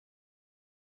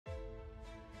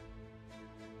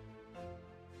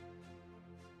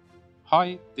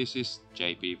Hi, this is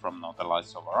JP from Northern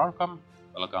Lights Over Arkham.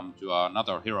 Welcome to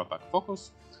another Hero Pack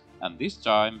Focus, and this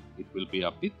time it will be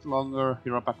a bit longer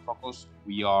Hero Pack Focus.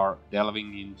 We are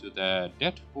delving into the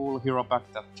Deadpool Hero Pack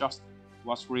that just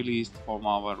was released for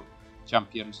Marvel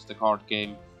Champions, the card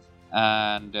game.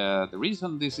 And the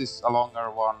reason this is a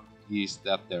longer one is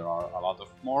that there are a lot of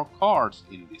more cards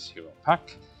in this Hero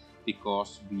Pack,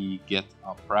 because we get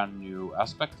a brand new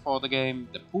aspect for the game,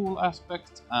 the pool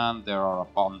aspect, and there are a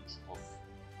bunch of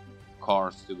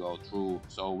cards to go through.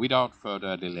 So without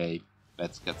further delay,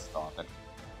 let's get started.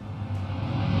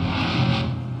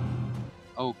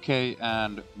 Okay,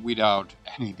 and without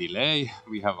any delay,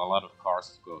 we have a lot of cards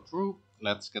to go through.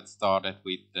 Let's get started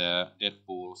with the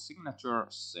Deadpool signature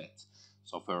set.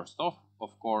 So first off,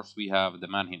 of course, we have the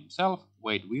man himself,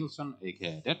 Wade Wilson,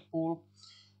 aka Deadpool.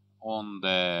 On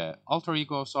the alter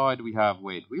ego side, we have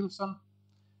Wade Wilson,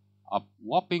 a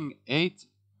whopping 8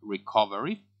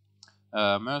 recovery,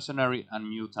 mercenary and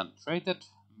mutant traded,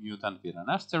 mutant with an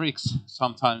asterisk.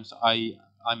 Sometimes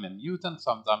I'm a mutant,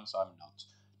 sometimes I'm not.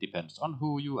 Depends on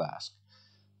who you ask,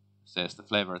 says the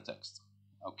flavor text.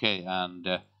 Okay, and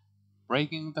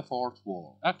breaking the fourth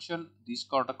wall. Action,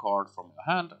 discard a card from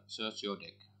your hand, search your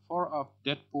deck for a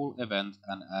Deadpool event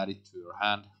and add it to your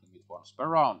hand, limit once per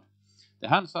round. The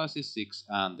hand size is 6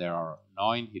 and there are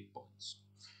 9 hit points.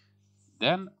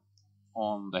 Then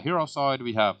on the hero side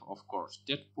we have, of course,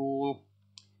 Deadpool,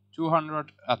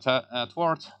 200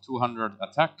 thwart, 200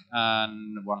 attack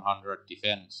and 100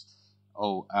 defense.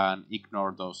 Oh, and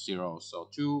ignore those zeros. So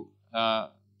 2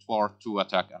 thwart, 2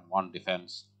 attack and 1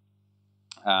 defense.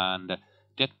 And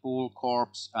Deadpool,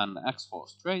 corpse and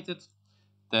X-Force traded.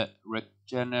 The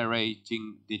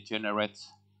regenerating degenerate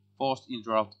forced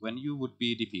interrupt when you would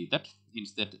be defeated.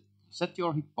 Instead, set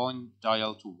your hit point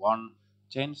dial to 1,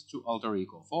 change to alter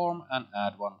ego form, and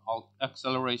add 1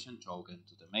 acceleration token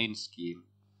to the main scheme.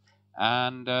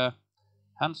 And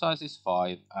hand size is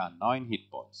 5 and 9 hit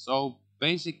points. So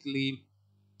basically,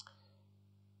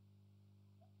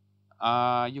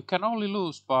 you can only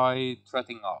lose by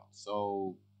threatening out.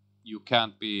 So you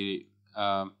can't be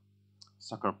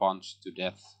sucker punched to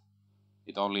death.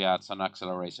 It only adds an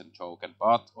acceleration token,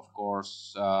 but of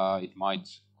course it might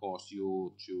cause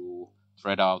you to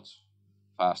thread out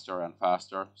faster and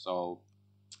faster. So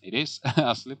it is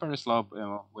a slippery slope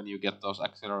when you get those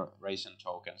acceleration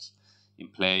tokens in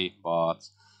play, but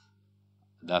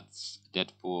that's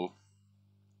Deadpool.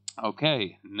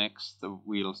 Okay, next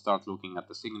we'll start looking at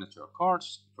the signature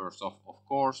cards. First off, of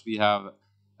course, we have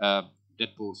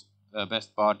Deadpool's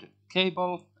best bud,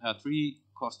 Cable, 3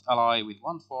 cost ally with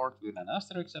 1 thwart with an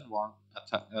asterisk and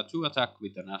 2 attack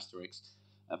with an asterisk.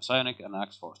 Psionic and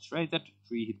X-Force traded,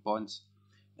 3 hit points.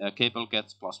 Cable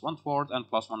gets +1 thwart and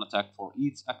 +1 attack for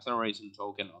each acceleration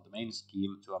token on the main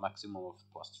scheme to a maximum of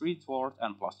 +3 thwart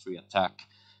and +3 attack.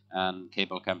 And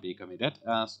Cable can be committed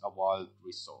as a wild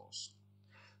resource.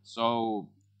 So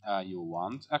you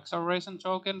want acceleration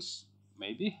tokens?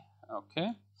 Maybe.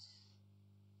 Okay.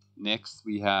 Next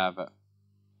we have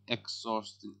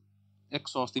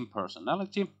Exhausting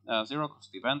Personality, 0 cost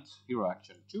event, hero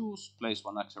action, choose, place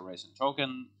 1 acceleration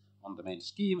token on the main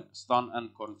scheme, stun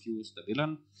and confuse the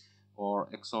villain, or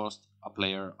exhaust a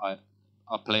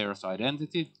player's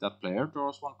identity. That player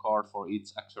draws 1 card for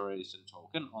each acceleration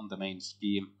token on the main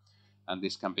scheme, and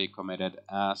this can be committed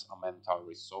as a mental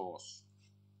resource.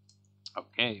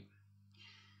 Okay.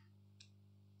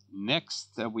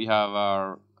 Next we have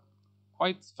our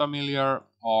quite familiar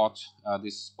art.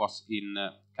 This was in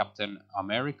Captain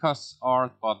America's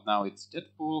art, but now it's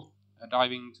Deadpool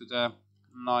diving to the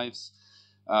knives.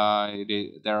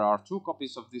 There are 2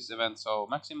 copies of this event, so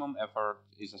maximum effort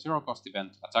is a 0 cost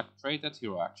event. Attack traded,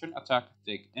 hero action, attack,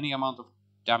 take any amount of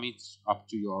damage up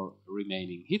to your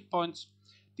remaining hit points.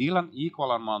 Deal an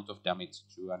equal amount of damage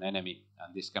to an enemy,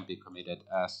 and this can be committed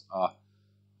as a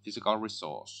physical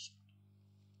resource.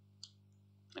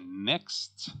 And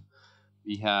next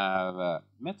we have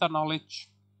Meta Knowledge.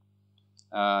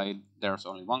 There's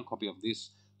only 1 copy of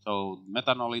this. So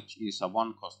Meta Knowledge is a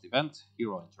 1 cost event,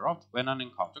 hero interrupt. When an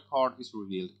encounter card is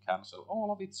revealed, cancel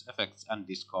all of its effects and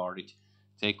discard it.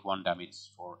 Take 1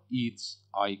 damage for each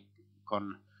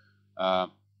icon,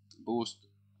 boost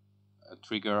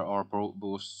trigger or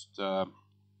boost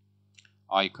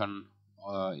icon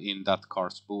in that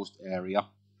card's boost area.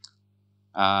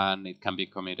 And it can be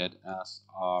committed as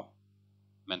a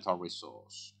mental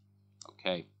resource.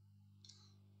 Okay.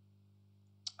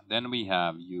 Then we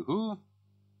have Yoo-Hoo.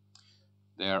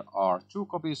 There are 2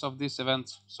 copies of this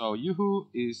event. So Yoo-Hoo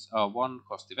is a 1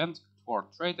 cost event,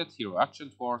 thwart traded, hero action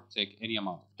thwart, take any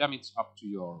amount of damage up to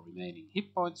your remaining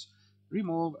hit points.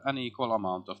 remove an equal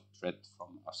amount of threat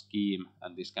from a scheme,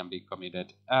 and this can be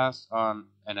committed as an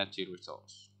energy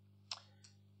resource.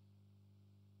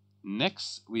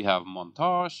 Next, we have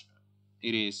montage.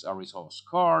 It is a resource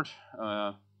card.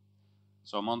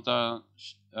 So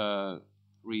montage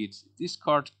reads, this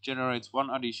card generates one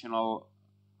additional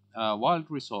wild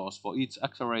resource for each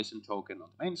acceleration token on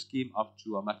the main scheme, up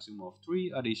to a maximum of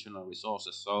 3 additional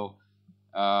resources. So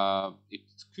it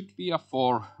could be a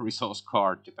 4 resource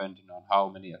card depending on how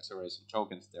many acceleration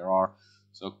tokens there are.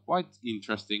 So quite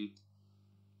interesting.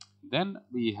 Then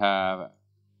we have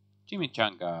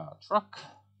Chimichanga Truck.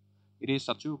 It is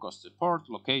a 2-cost support,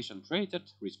 location traded,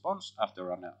 response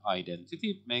after an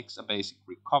identity, makes a basic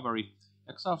recovery,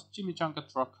 exhaust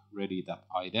Chimichanga Truck, ready that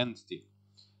identity.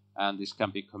 And this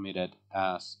can be committed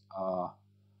as a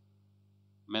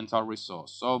mental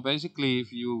resource. So basically,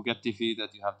 if you get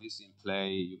defeated, you have this in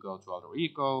play, you go to Alter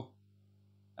Ego,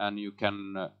 and you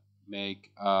can make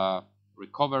a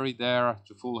recovery there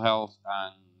to full health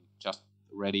and just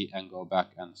ready and go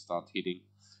back and start hitting.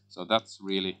 So that's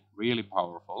really, really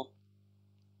powerful.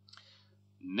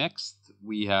 Next,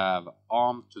 we have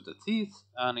Arm to the Teeth,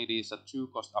 and it is a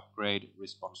 2-cost upgrade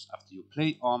response. After you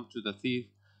play Arm to the Teeth,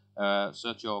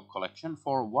 search your collection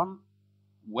for 1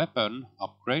 weapon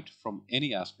upgrade from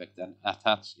any aspect and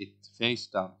attach it face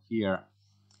down here.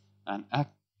 And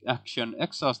action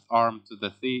exhaust Arm to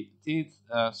the Teeth,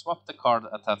 swap the card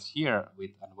attached here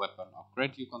with a weapon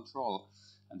upgrade you control,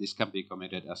 and this can be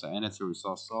committed as an energy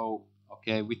resource. So,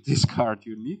 okay, with this card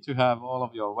you need to have all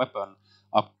of your weapon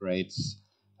upgrades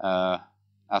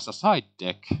as a side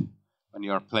deck when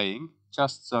you are playing,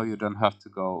 just so you don't have to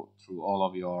go through all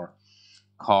of your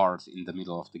cards in the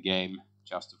middle of the game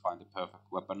just to find the perfect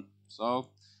weapon. So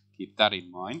keep that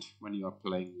in mind when you are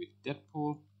playing with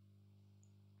Deadpool.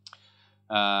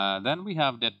 Then we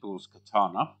have Deadpool's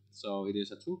Katana. So it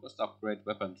is a 2-cost upgrade,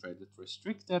 weapon traded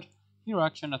restricted. Hero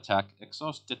action attack,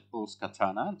 exhaust Deadpool's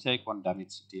Katana and take 1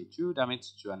 damage, deal 2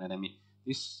 damage to an enemy.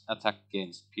 This attack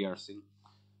gains piercing.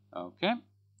 Okay,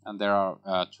 and there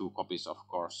are 2 copies, of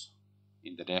course,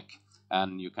 in the deck,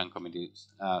 and you can commit it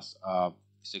as a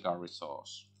physical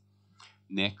resource.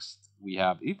 Next, we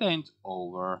have It Ain't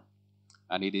Over,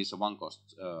 and it is a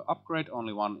 1-cost upgrade,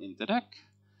 only 1 in the deck.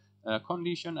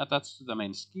 Condition attached to the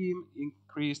main scheme,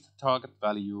 increased target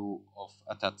value of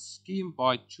attached scheme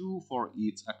by 2 for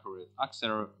each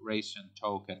acceleration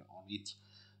token on it.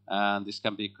 And this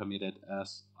can be committed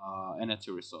as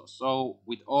energy resource. So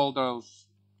with all those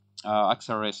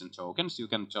acceleration tokens, you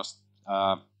can just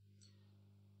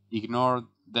ignore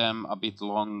them a bit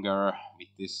longer with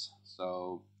this.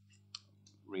 So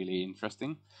really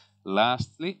interesting.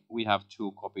 Lastly, we have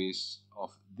 2 copies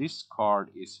of this card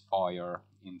is Fire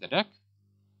in the deck.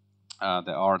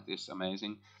 The art is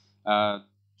amazing.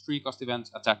 3-cost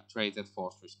event, attack traded,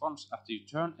 forced response. After your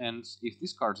turn ends, if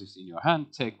this card is in your hand,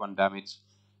 take 1 damage.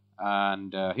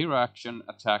 And hero action,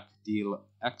 attack, deal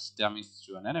X damage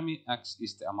to an enemy. X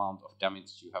is the amount of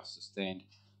damage you have sustained.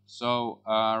 So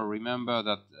remember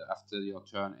that after your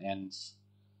turn ends,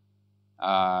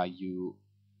 you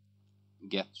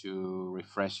get to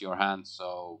refresh your hand.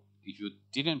 So if you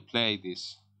didn't play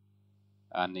this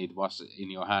and it was in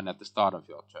your hand at the start of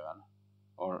your turn,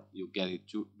 or you get it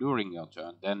during your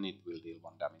turn, then it will deal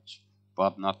 1 damage,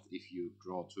 but not if you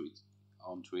draw to it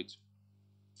onto it.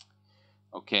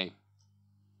 Okay,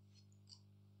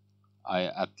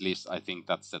 at least I think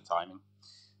that's the timing.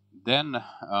 Then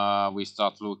we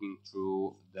start looking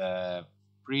through the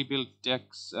pre-built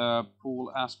decks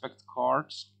pool aspect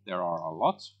cards. There are a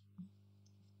lot.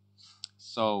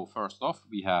 So first off,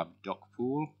 we have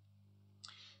Deadpool.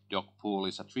 Deadpool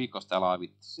is a 3-cost ally with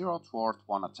 0 thwart,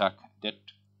 1 attack,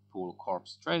 Deadpool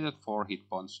corpse traded, 4 hit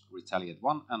points, retaliate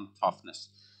 1, and toughness.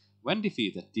 When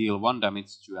defeated, deal 1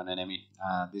 damage to an enemy.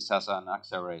 This has an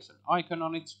acceleration icon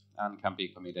on it and can be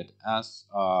committed as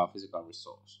a physical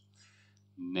resource.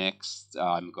 Next,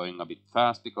 I'm going a bit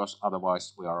fast because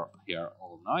otherwise we are here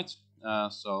all night.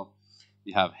 So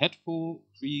we have Deadpool,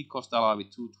 3-cost ally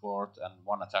with 2 thwart and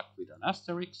 1 attack with an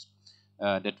asterisk.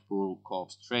 Deadpool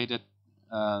corpse traded,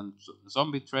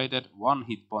 zombie traded, 1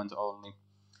 hit point only.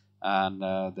 And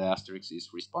the asterisk is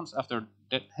response after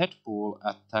Deadpool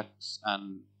attacks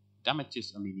and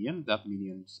damages a minion. That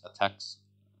minion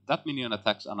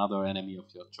attacks another enemy of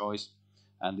your choice,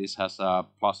 and this has a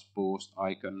plus boost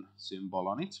icon symbol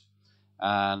on it,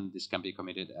 and this can be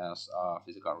committed as a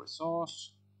physical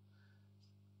resource.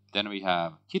 Then we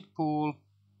have Kidpool.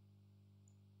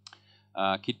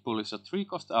 Kidpool is a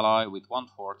 3-cost ally with 1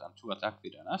 thwart and 2 attack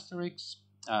with an asterisk,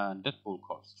 and Deadpool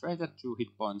corpse traded, 2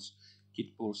 hit points.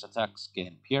 Kidpool's attacks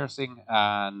gain piercing,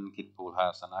 and Kidpool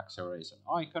has an acceleration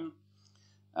icon.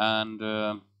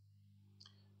 and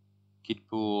Kid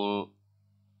Pool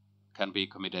can be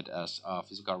committed as a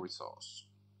physical resource.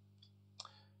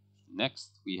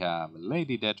 Next we have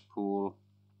Lady Deadpool.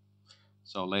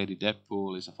 So Lady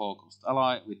Deadpool is a 4-cost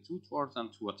ally with 2 swords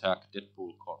and 2 attack.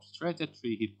 Deadpool costs traded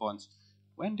 3 hit points.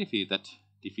 When defeated,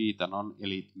 defeat a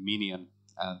non-elite minion,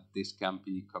 and this can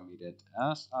be committed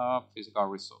as a physical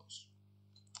resource.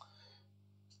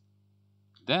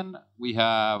 Then we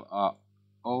have a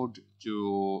ode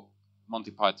to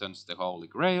Monty Python's The Holy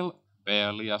Grail,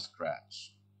 Barely a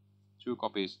Scratch. 3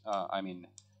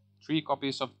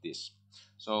 copies of this.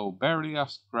 So Barely a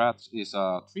Scratch is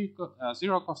a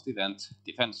 0-cost event,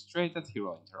 defense traded,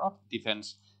 hero interrupt,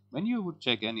 defense. When you would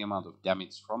take any amount of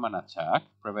damage from an attack,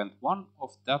 prevent 1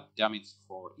 of that damage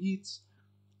for each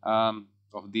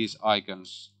of these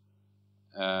icons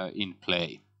in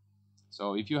play.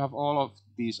 So if you have all of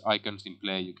these icons in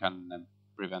play, you can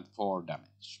prevent 4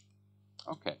 damage.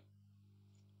 Okay.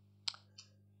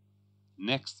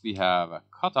 Next we have a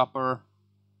Cut Upper.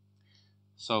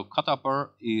 So Cut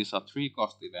Upper is a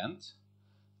 3-cost event,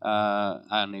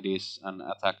 and it is an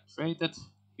attack traded,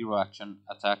 hero action,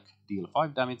 attack, deal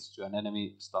 5 damage to an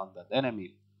enemy, stun that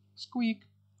enemy, squeak,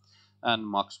 and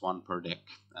max 1 per deck.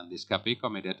 And this can be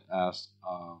committed as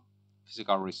a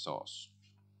physical resource.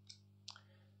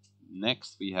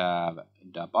 Next we have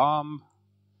Da Bomb.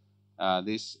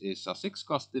 This is a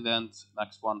 6-cost event,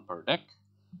 max 1 per deck.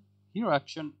 Hero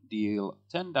action, deal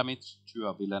 10 damage to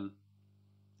a villain.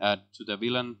 To the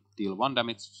villain, deal 1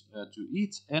 damage to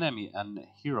each enemy and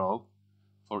hero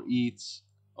for each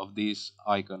of these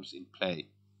icons in play.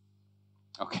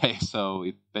 Okay, so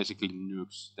it basically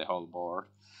nukes the whole board.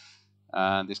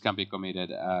 And this can be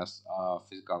committed as a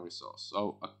physical resource.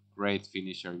 So a great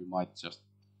finisher, you might just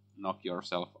knock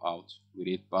yourself out with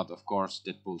it. But of course,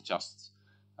 Deadpool just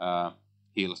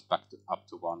heals back up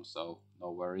to 1, so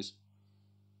no worries.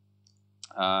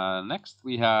 Next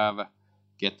we have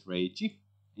Get Ragey.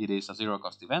 It is a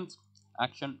 0-cost event.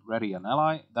 Action, ready an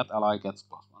ally. That ally gets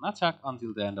 +1 attack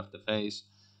until the end of the phase,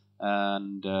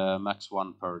 and max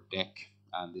 1 per deck.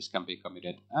 And this can be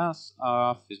committed as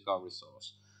a physical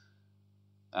resource.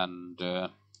 And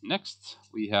next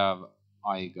we have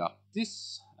I Got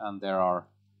This, and there are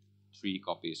 3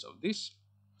 copies of this.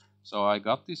 So I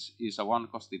Got This is a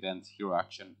 1-cost event, hero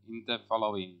action. In the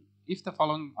following, if the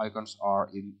following icons are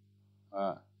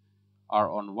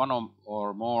on 1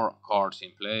 or more cards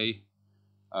in play,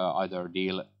 either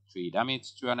deal 3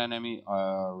 damage to an enemy,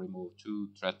 remove 2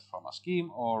 threat from a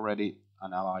scheme, or ready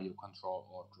an ally you control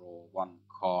or draw 1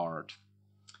 card.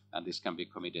 And this can be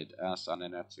committed as an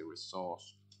energy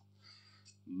resource.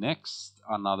 Next,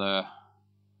 another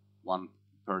 1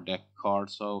 per deck card,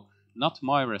 so not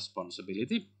my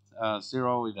responsibility.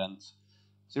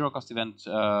 0-cost event,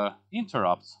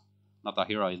 interrupt. Not a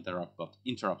hero interrupt, but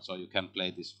interrupt, so you can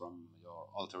play this from your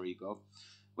alter ego.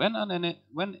 When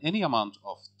any amount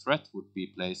of threat would be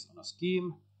placed on a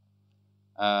scheme,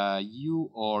 you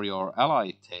or your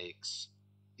ally takes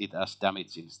it as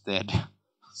damage instead.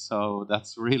 So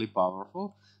that's really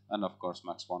powerful, and of course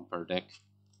max 1 per deck.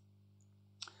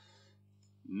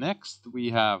 Next we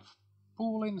have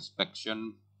Pool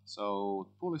Inspection. So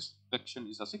Pool Inspection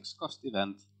is a 6-cost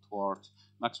event, thwart,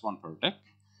 max 1 per deck.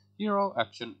 Hero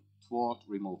action, thwart,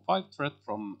 remove 5 threat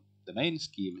from the main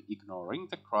scheme, ignoring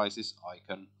the crisis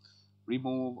icon.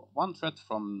 Remove 1 threat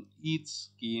from each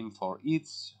scheme for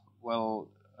each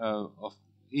of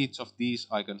each of these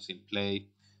icons in play,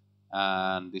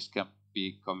 and this can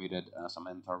be committed as a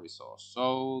mental resource.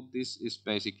 So this is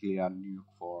basically a nuke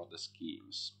for the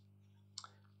schemes,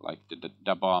 like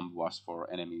the bomb was for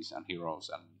enemies and heroes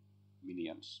and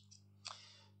minions.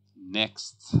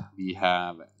 Next we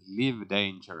have Live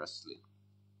Dangerously.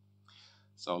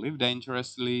 So Live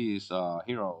Dangerously is a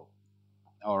hero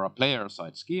or a player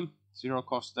side scheme,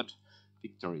 0-costed,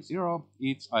 victory 0.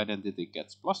 Each identity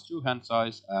gets +2 hand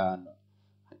size, and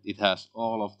it has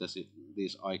all of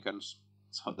these icons,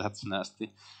 so that's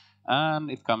nasty.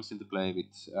 And it comes into play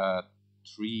with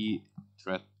 3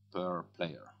 threat per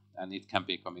player, and it can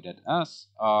be committed as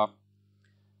a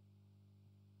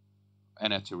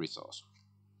energy resource.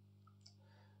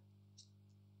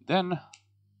 Then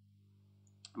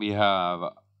we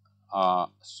have a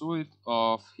suite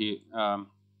of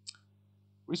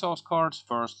resource cards.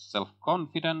 First,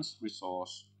 Self-Confidence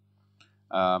resource.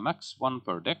 Max 1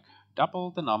 per deck.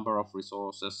 Double the number of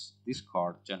resources this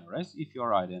card generates if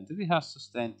your identity has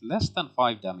sustained less than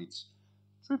 5 damage.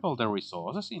 Triple the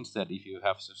resources instead if you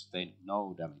have sustained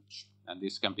no damage. And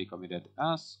this can be committed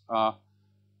as a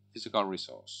physical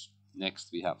resource.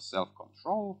 Next we have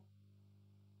Self-Control.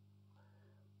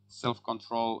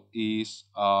 Self-Control is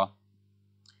a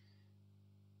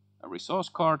A resource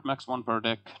card, max 1 per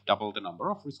deck, double the number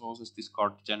of resources this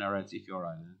card generates if your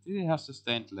identity has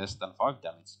sustained less than 5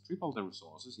 damage, triple the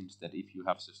resources instead if you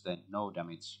have sustained no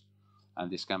damage,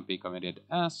 and this can be committed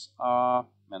as a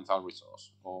mental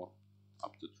resource, or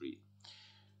up to 3.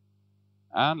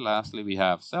 And lastly we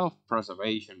have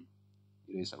self-preservation.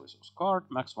 It is a resource card,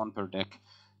 max 1 per deck,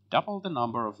 double the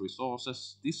number of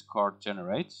resources this card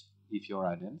generates if your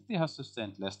identity has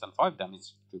sustained less than 5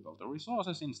 damage, triple the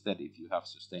resources instead if you have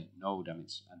sustained no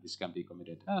damage, and this can be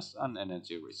committed as an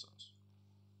energy resource.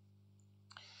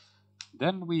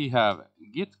 Then we have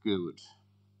Get Good.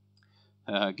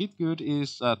 Get Good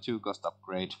is a 2-cost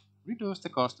upgrade. Reduce the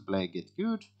cost to play Get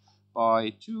Good by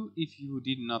 2 if you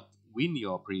did not win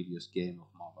your previous game of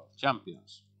Marvel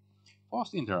Champions.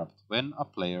 Post interrupt. When a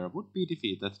player would be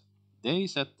defeated, they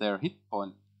set their hit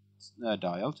point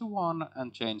dial to 1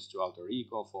 and change to alter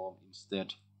ego form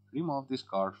instead. Remove this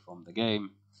card from the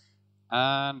game,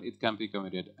 and it can be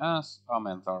committed as a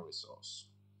mental resource.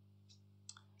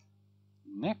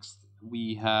 Next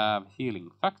we have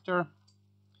Healing Factor.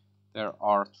 There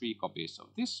are 3 copies of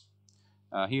this.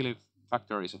 Healing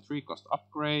Factor is a 3-cost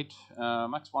upgrade,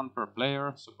 max 1 per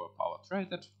player, superpower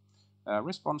traded.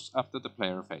 Response after the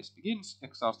player phase begins,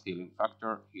 exhaust Healing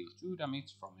Factor, heal 2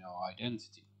 damage from your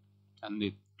identity, and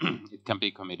it can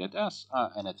be committed as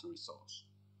an energy resource.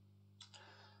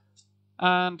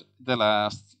 And the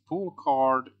last pool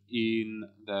card in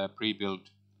the pre-built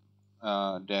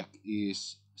deck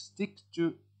is Stick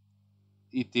to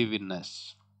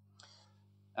Itiveness,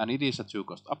 and it is a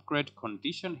 2-cost upgrade.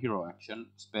 Condition hero action,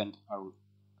 spend a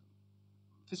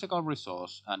physical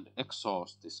resource and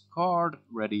exhaust this card,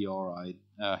 ready your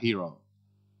hero,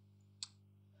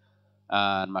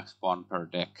 and max 1 per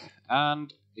deck,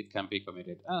 and it can be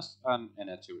committed as an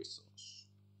energy resource.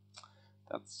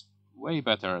 That's way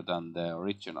better than the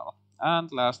original.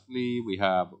 And lastly we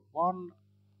have one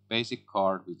basic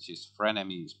card, which is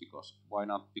Frenemies, because why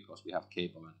not, because we have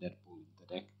Cable and Deadpool in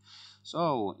the deck.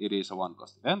 So it is a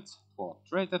 1-cost event for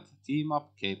traded, team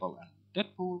up Cable and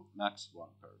Deadpool, max 1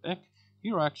 per deck.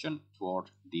 Hero action, toward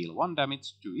deal 1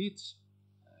 damage to each.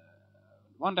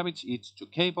 1 damage each to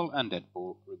Cable and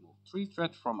Deadpool. Remove 3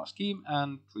 threat from a scheme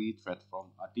and 3 threat from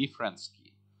a different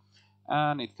scheme.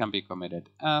 And it can be committed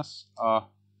as a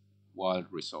wild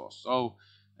resource. So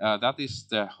that is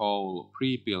the whole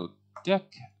pre-built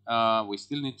deck. We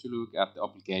still need to look at the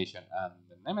obligation and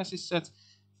the Nemesis set.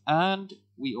 And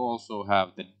we also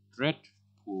have the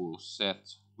Dreadpool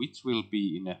set, which will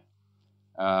be in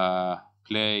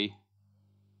play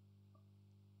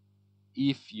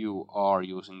if you are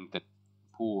using the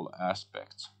pool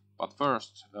aspect. But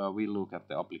first we look at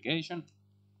the obligation.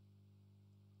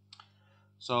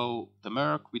 So the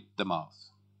Merc with the Mouth.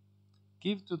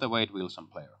 Give to the Wade Wilson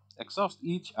player. Exhaust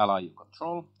each ally you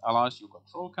control. Allies you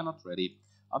control cannot ready.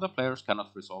 Other players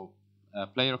cannot resolve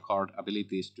player card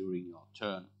abilities during your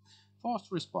turn.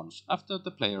 Forced response. After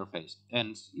the player phase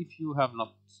ends, if you have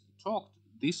not talked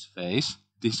this phase,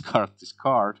 discard this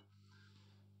card.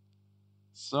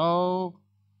 So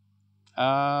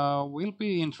will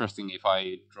be interesting if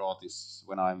I draw this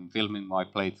when I'm filming my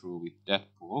playthrough with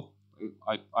Deadpool.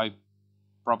 I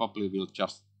probably will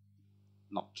just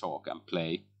not talk and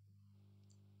play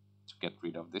to get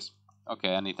rid of this.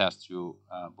 Okay, and it has 2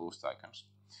 boost icons.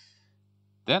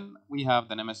 Then we have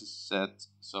the Nemesis set.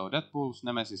 So Deadpool's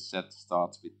Nemesis set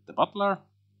starts with the Butler.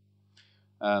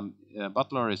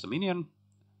 Butler is a minion.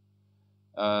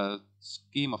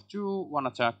 Scheme of 2, 1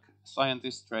 attack,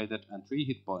 Scientist traded, and 3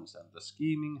 hit points, and the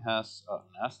scheming has an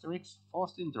asterisk.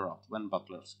 Forced interrupt. When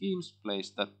Butler schemes, place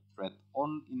that threat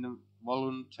on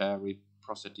involuntary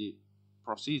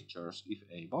procedures if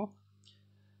able.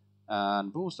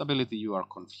 And boost ability, you are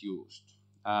confused,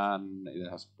 and it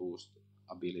has boost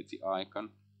ability icon.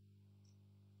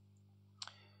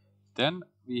 Then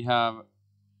we have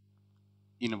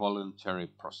involuntary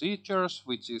procedures,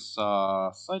 which is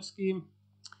a side scheme.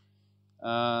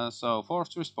 So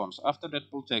forced response. After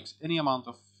Deadpool takes any amount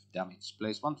of damage,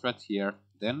 place 1 threat here.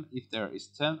 Then if there is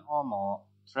 10 or more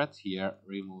threat here,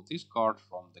 remove this card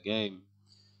from the game.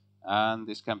 And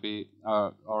this can be,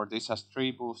 or this has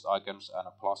 3 boost icons and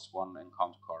a +1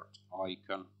 encounter card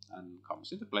icon, and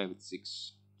comes into play with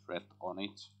 6 threat on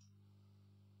it.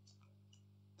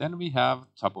 Then we have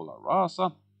Tabula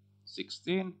Rasa,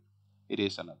 16. It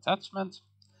is an attachment.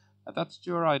 Attached to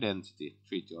your identity.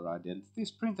 Treat your identity's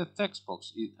printed text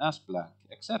box as blank,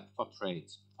 except for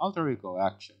traits. Alter ego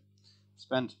action.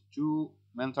 Spend 2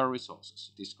 mental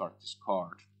resources. Discard this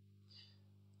card.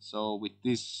 So with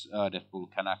this,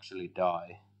 Deadpool can actually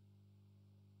die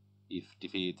if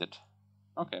defeated.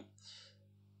 Okay.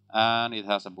 and it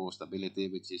has a boost ability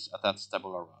which is attach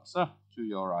tabula rasa to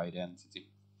your identity.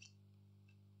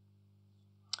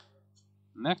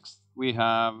 Next we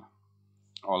have,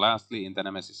 or lastly in the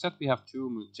Nemesis set, we have two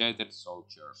mutated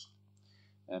soldiers.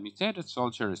 A mutated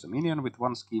soldier is a minion with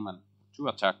 1 scheme and 2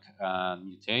 attack and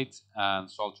mutate, and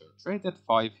soldier traded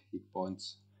 5 hit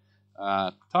points,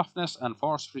 toughness and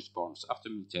force response. After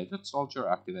mutated soldier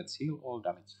activates heal all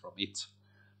damage from it,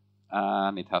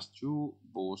 and it has 2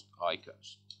 boost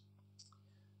icons.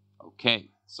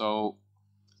 Okay, so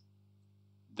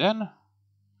then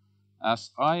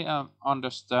as I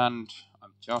understand,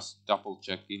 I'm just double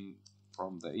checking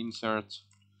from the insert.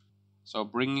 So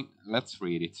let's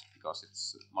read it because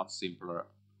it's much simpler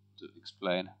to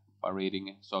explain by reading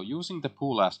it. So using the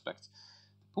pool aspect.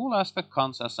 The pool aspect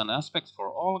counts as an aspect for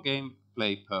all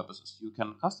gameplay purposes. You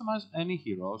can customize any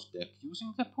hero's deck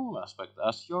using the pool aspect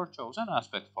as your chosen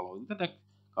aspect following the deck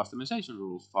customization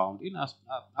rules found in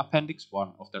Appendix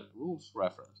 1 of the rules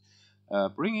reference.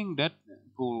 Bringing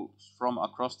Deadpool from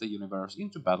across the universe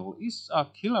into battle is a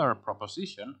killer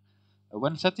proposition.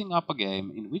 When setting up a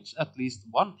game in which at least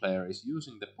one player is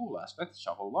using the pool aspect,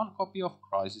 shuffle 1 copy of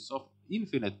Crisis of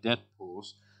Infinite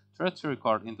Deadpool's treachery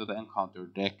card into the encounter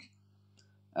deck.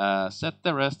 Set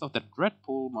the rest of the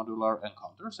Dreadpool modular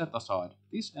encounter set aside.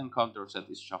 This encounter set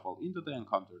is shuffled into the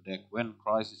encounter deck when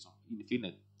Crisis of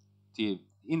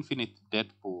Infinite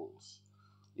Deadpools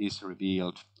is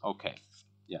revealed. Okay,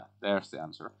 yeah, there's the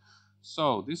answer.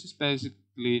 So this is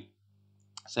basically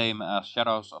same as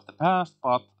Shadows of the Past,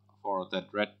 but for the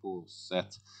Dreadpool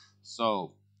set.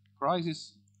 So,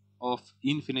 Crisis of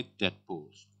Infinite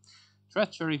Deadpools.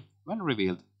 Treachery, when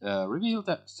revealed, reveal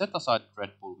the set aside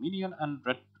Dreadpool minion and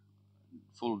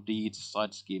Dreadful Deeds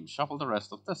side scheme. Shuffle the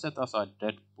rest of the set aside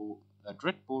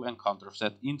Dreadpool encounter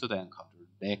set into the encounter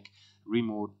deck.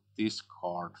 Remove this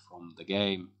card from the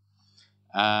game.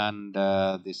 And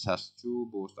this has 2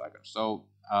 boost icons. So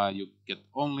you get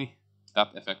only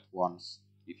that effect once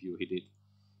if you hit it.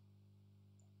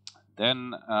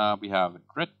 Then we have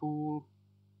Dreadpool.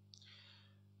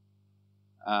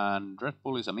 And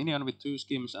Dreadpool is a minion with 2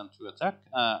 schemes and 2 attack,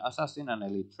 assassin and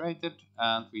elite traded,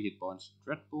 and 3 hit points.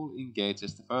 Dreadpool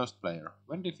engages the first player.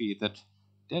 When defeated,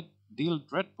 deal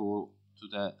Dreadpool to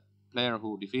the player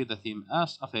who defeated him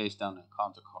as a face down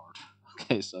encounter card.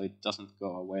 Okay, so it doesn't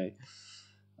go away.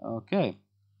 Okay,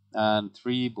 and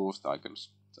 3 boost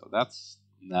icons. So that's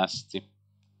nasty.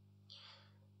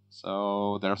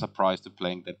 So there's a price to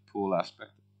playing that pool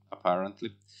aspect,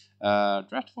 apparently.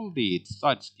 Dreadful Deeds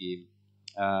side scheme.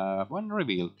 When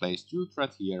revealed, place 2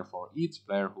 threat here for each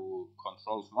player who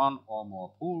controls 1 or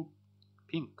more pool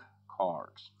pink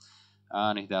cards.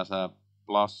 And it has a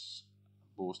plus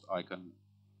boost icon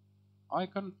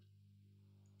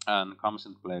and comes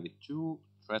into play with 2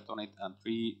 threat on it and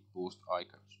 3 boost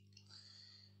icons.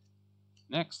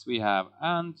 Next we have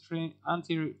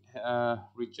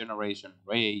anti-regeneration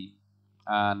ray,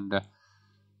 and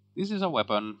this is a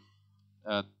weapon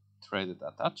traded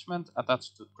attachment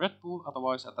attached to Dreadpool,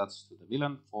 otherwise attached to the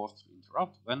villain, forced to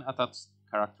interrupt. When attached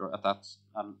character attacks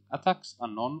a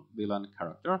non-villain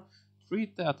character,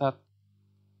 treat the attacked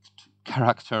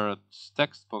character's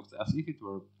text box as if it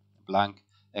were blank,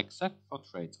 except for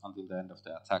traits until the end of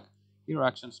the attack. Hero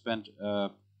action spend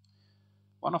 1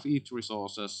 of each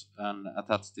resources and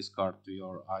attach this card to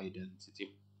your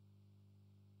identity.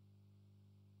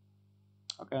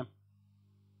 Okay.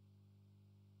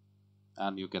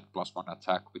 And you get +1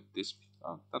 attack with this.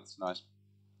 That's nice.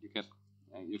 You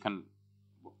can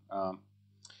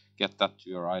get that to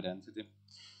your identity.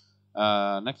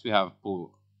 Next we have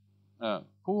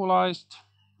Poolized,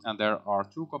 and there are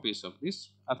 2 copies of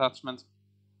this attachment.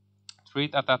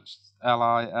 Treat attached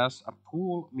ally as a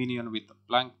pool minion with a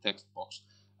blank text box.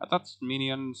 Attached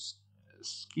minion's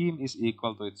scheme is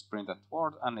equal to its printed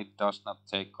word, and it does not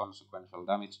take consequential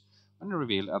damage. When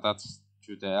revealed, attached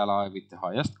to the ally with the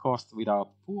highest cost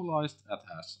without poolized at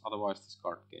has. Otherwise, this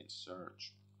card gains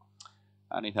surge.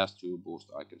 And it has 2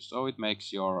 boost icons, so it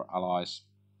makes your allies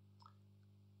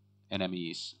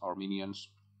enemies or minions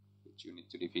which you need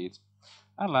to defeat.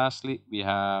 And lastly, we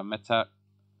have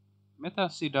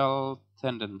metacidal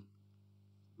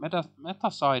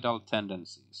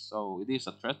tendencies. So it is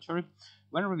a treachery.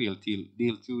 When revealed,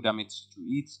 deal 2 damage to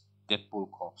each Deadpool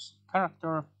Corps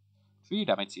character. 3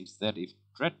 damage instead if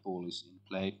Dreadpool is in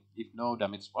play. If no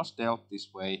damage was dealt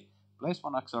this way, place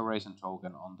 1 acceleration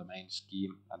token on the main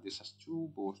scheme, and this has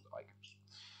 2 boost icons.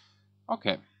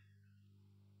 Okay.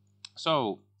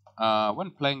 So,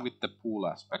 when playing with the pool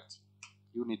aspect,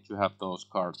 you need to have those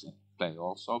cards in play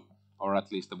also, or at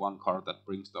least the 1 card that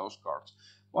brings those cards.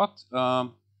 But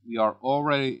we are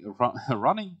already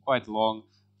running quite long,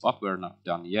 But we're not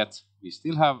done yet. We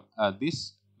still have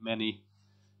this many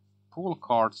pool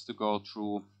cards to go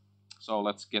through, so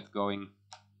let's get going.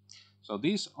 So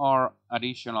these are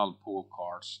additional pool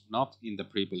cards, not in the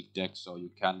pre-built deck, so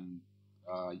you can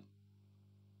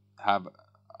have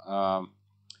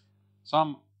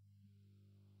some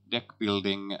deck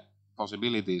building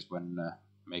possibilities when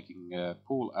making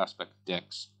pool aspect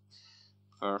decks.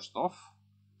 First off,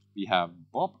 we have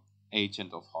Bob,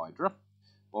 Agent of Hydra.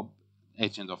 Bob,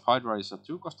 Agent of Hydra is a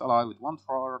 2-cost ally with 1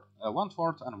 thwart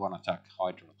and 1 attack.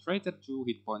 Hydra traded 2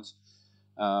 hit points.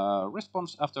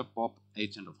 Response after Bob,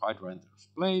 Agent of Hydra enters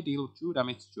play, deal 2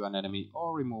 damage to an enemy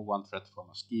or remove 1 threat from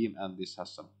a scheme, and this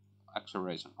has an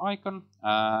acceleration icon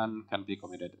and can be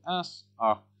committed as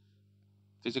a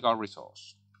physical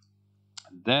resource.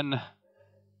 Then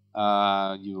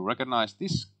you recognize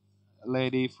this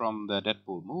lady from the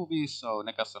Deadpool movies, so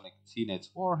Negasonic Teenage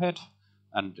Warhead,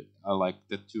 and like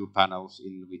the 2 panels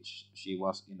in which she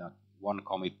was in a one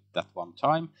comic that one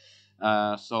time.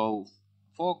 So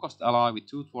 4-cost ally with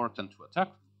 2 thwart and 2 attack.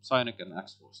 Cynic and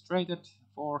X-Force traded,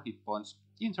 4 hit points.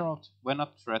 Interrupt, when a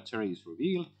treachery is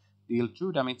revealed, deal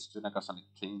 2 damage to Negasonic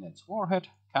Teenage Warhead.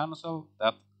 Cancel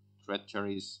that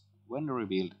treachery's when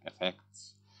revealed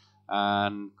effects,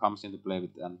 and comes into play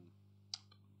with an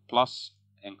plus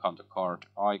encounter card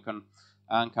icon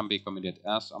and can be committed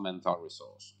as a mental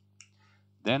resource.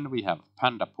 Then we have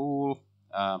Panda Pool.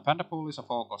 Panda Pool is a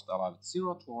 4-cost ally with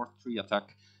 0 thwart, 3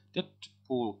 attack.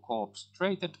 Deadpool corpse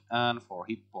traded and 4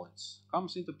 hit points.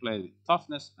 Comes into play with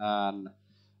toughness and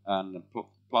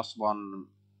 +1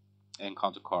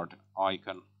 encounter card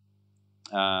icon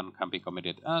and can be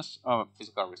committed as a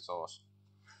physical resource.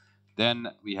 Then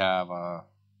we have a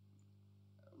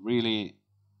really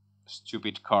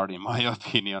stupid card in my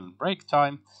opinion, Break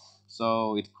Time.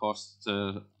 So it costs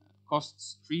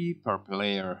 3 per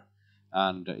player,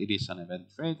 and it is an event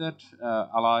traded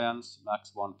alliance,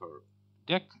 max 1 per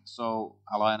deck. So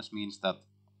alliance means that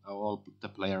all the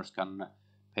players can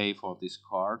pay for this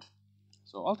card.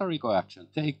 So alter ego action,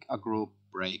 take a group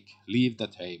break, leave the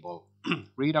table,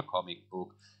 read a comic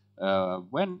book.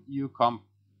 When you come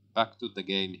back to the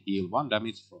game, heal 1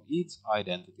 damage from each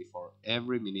identity for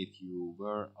every minute you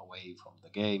were away from the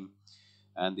game,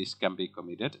 and this can be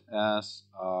committed as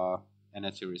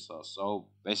energy resource. So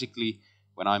basically,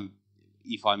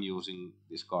 if I'm using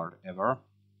this card ever,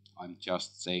 I'm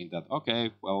just saying that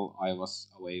okay, well, I was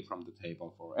away from the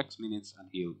table for X minutes and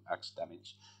healed X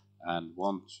damage, and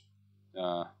won't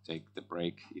take the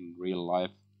break in real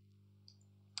life.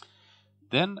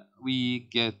 Then we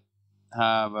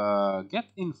have Get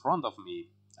in Front of Me,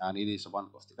 and it is a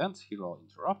 1-cost event, Hero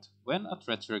Interrupt. When a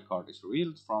treachery card is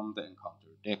revealed from the encounter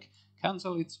deck,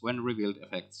 cancel its when revealed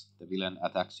effects. The villain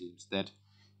attacks you instead.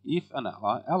 If an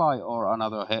ally or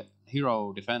another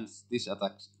hero defends this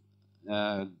attack,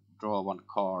 draw 1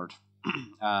 card,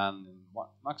 and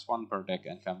max 1 per deck,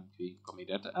 and can be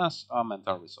committed as a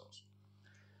mental resource.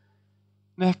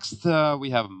 Next, we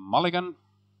have Mulligan.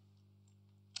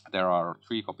 There are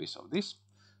 3 copies of this.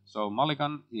 So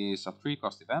Mulligan is a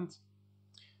 3-cost event.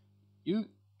 You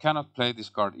cannot play this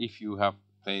card if you have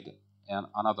played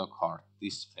another card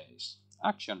this phase.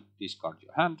 Action, discard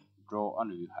your hand, draw a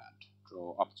new hand.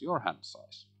 Draw up to your hand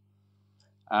size.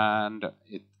 And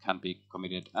it can be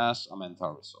committed as a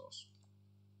mental resource.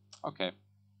 Okay.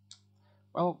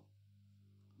 Well,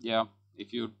 yeah,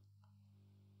 if you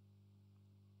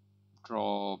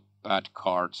draw bad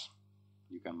cards,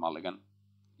 you can Mulligan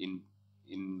in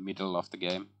middle of the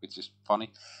game, which is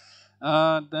funny.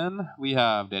 Then we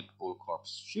have Deadpool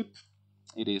Corpse Ship.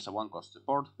 It is a 1-cost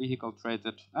support vehicle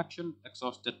traded action.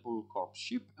 Exhaust Deadpool Corpse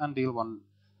Ship and deal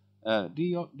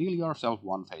yourself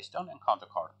 1 face down encounter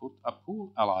card. Put a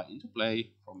pool ally into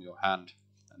play from your hand,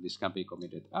 and this can be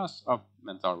committed as a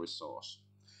mental resource.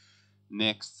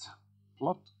 Next,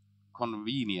 Plot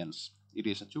Convenience. It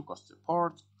is a 2-cost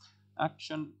support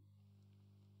action.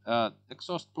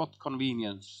 Exhaust Plot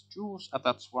Convenience. Choose,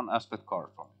 attach 1 aspect card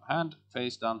from your hand,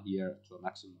 face down here to a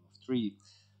maximum of 3.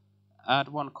 Add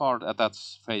 1 card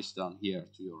attached face down here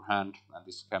to your hand, and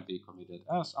this can be committed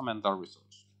as a mental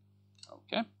resource.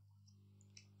 Okay.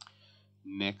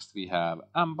 Next we have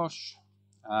Ambush,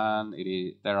 and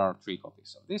there are 3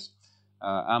 copies of this.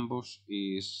 Ambush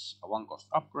is a 1-cost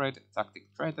upgrade,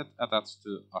 tactic traded, attached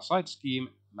to a side scheme,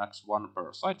 max 1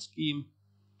 per side scheme.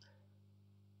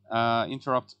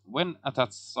 Interrupt, when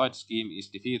attached side scheme is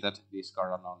defeated,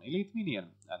 discard a non-elite minion,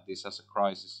 and this has a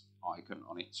crisis icon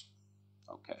on it.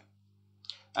 Okay.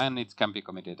 And it can be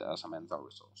committed as a mental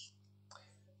resource.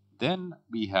 Then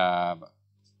we have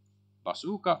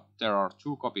Bazooka. There are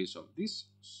 2 copies of this.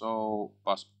 So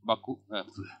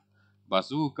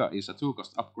Bazooka is a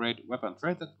 2-cost upgrade, weapon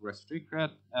traded, restricted,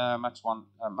 max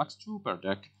 2 per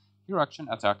deck. Hero action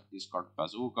attack, discard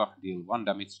Bazooka, deal 1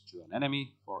 damage to an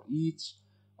enemy. For each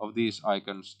of these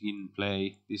icons in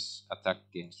play, this attack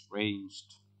gains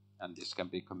ranged, and this can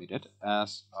be committed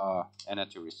as a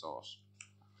energy resource.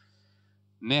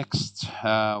 Next,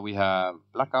 we have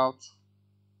Blackout.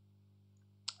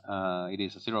 It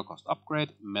is a 0-cost upgrade,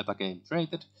 metagame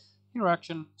traded. Hero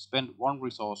action, spend 1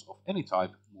 resource of any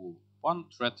type, move 1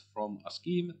 threat from a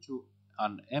scheme to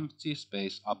an empty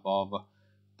space above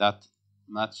that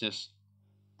matches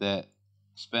the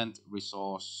spent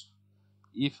resource.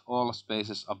 If all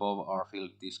spaces above are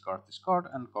filled, discard this card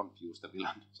and confuse the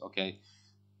villain. Okay,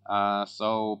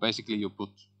 so basically you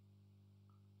put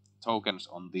tokens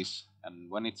on this, and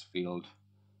when it's filled,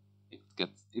 it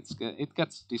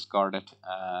gets discarded,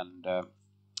 and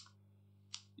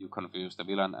you confuse the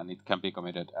villain, and it can be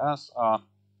committed as a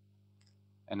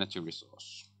energy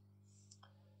resource.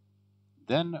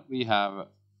 Then we have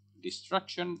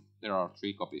Distraction. There are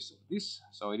 3 copies of this,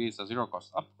 so it is a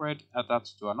 0-cost upgrade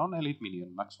attached to a non-elite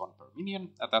minion, max 1 per minion.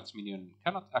 Attached minion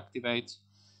cannot activate,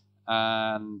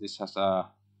 and this has a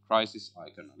crisis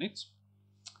icon on it,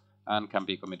 and can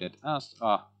be committed as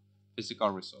a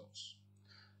physical resource.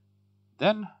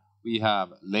 Then we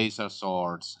have Laser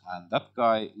Swords, and that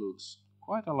guy looks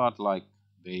quite a lot like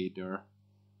Vader,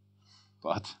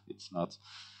 but it's not.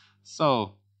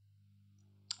 So,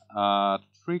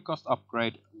 3-cost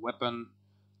upgrade, weapon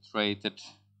traded,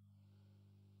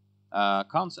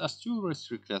 counts as 2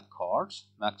 restricted cards,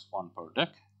 max 1 per deck.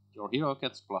 Your hero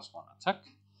gets +1 attack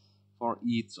for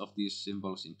each of these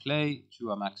symbols in play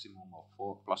to a maximum of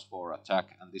 +4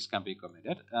 attack, and this can be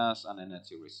committed as an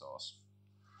energy resource.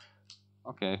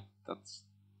 Okay, that's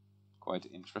quite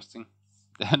interesting.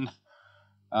 Then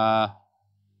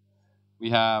we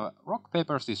have Rock,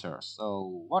 Paper, Scissors.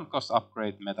 So 1-cost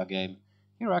upgrade metagame.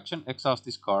 Hero action, exhaust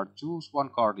this card, choose 1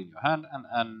 card in your hand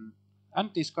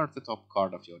and discard the top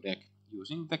card of your deck.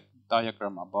 Using the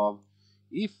diagram above,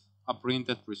 if a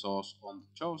printed resource on the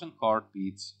chosen card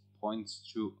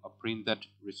points to a printed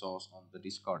resource on the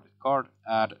discarded card,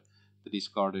 add the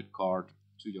discarded card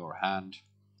to your hand,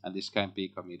 and this can be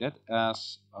committed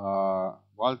as a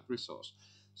wild resource.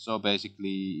 So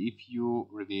basically, if you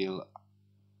reveal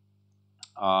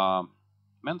a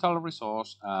mental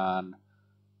resource and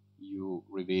you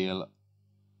reveal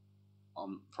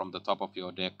from the top of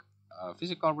your deck a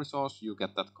physical resource, you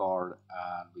get that card,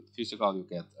 and with physical you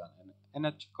get an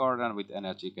energy card, and with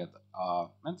energy you get a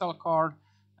mental card,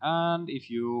 and if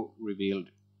you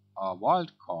revealed a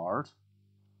wild card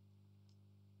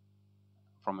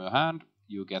from your hand,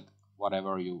 you get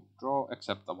whatever you draw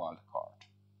except the wild card,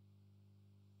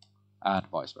 and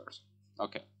vice versa.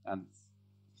 Okay, and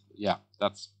yeah,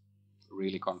 that's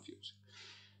really confusing.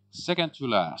 Second to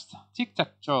last,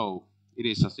 Tic-Tac-Toe. It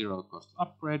is a 0-cost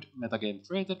upgrade, metagame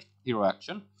traded, hero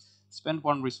action. Spend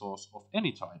 1 resource of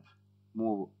any type.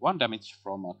 Move 1 damage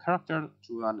from a character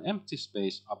to an empty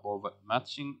space above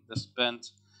matching the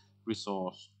spent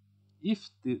resource. If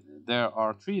there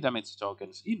are 3 damage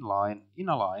tokens in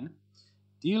a line,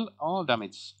 deal all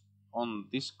damage on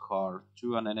this card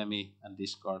to an enemy and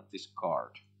discard this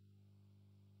card.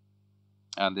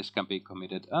 And this can be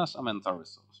committed as a mental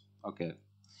resource. Okay.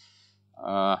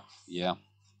 Yeah.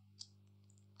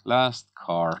 Last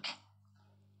card.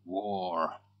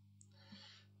 War.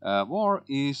 War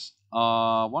is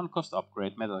a 1-cost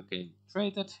upgrade metagame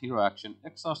traded, hero action,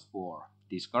 exhaust War.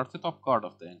 Discard the top card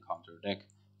of the encounter deck.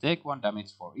 Take 1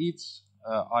 damage for each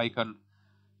icon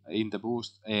in the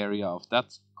boost area of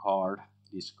that card.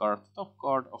 Discard the top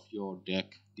card of your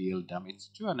deck. Deal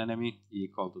damage to an enemy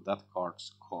equal to that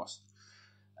card's cost.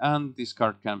 And this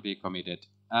card can be committed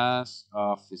as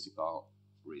a physical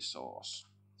resource.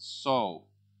 So,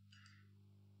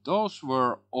 those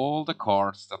were all the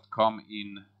cards that come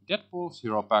in Deadpool's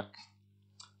Hero Pack.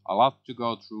 A lot to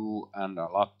go through and a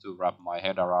lot to wrap my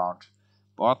head around,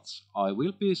 but I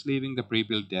will be leaving the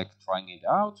pre-built deck, trying it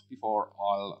out before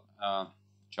I'll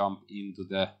jump into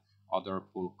the other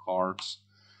pull cards.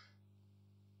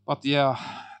 But yeah,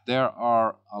 there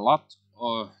are a lot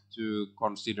to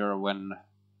consider when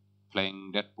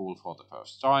playing Deadpool for the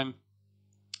first time.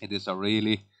 It is a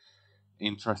really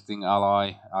interesting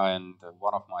ally and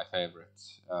one of my favorite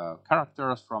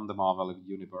characters from the Marvel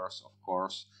universe, of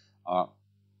course.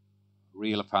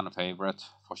 Real fan favorite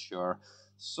for sure.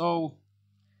 So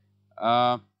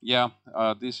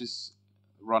this is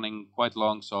running quite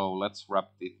long, so let's wrap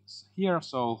this here.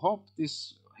 So hope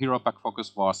this Hero Pack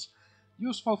focus was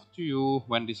useful to you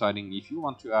when deciding if you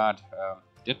want to add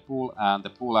Deadpool and the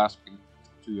pool aspect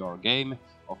to your game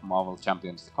of Marvel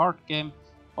Champions the card game.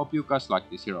 Hope you guys like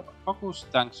this Hero Focus.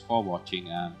 Thanks for watching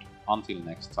and until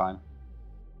next time.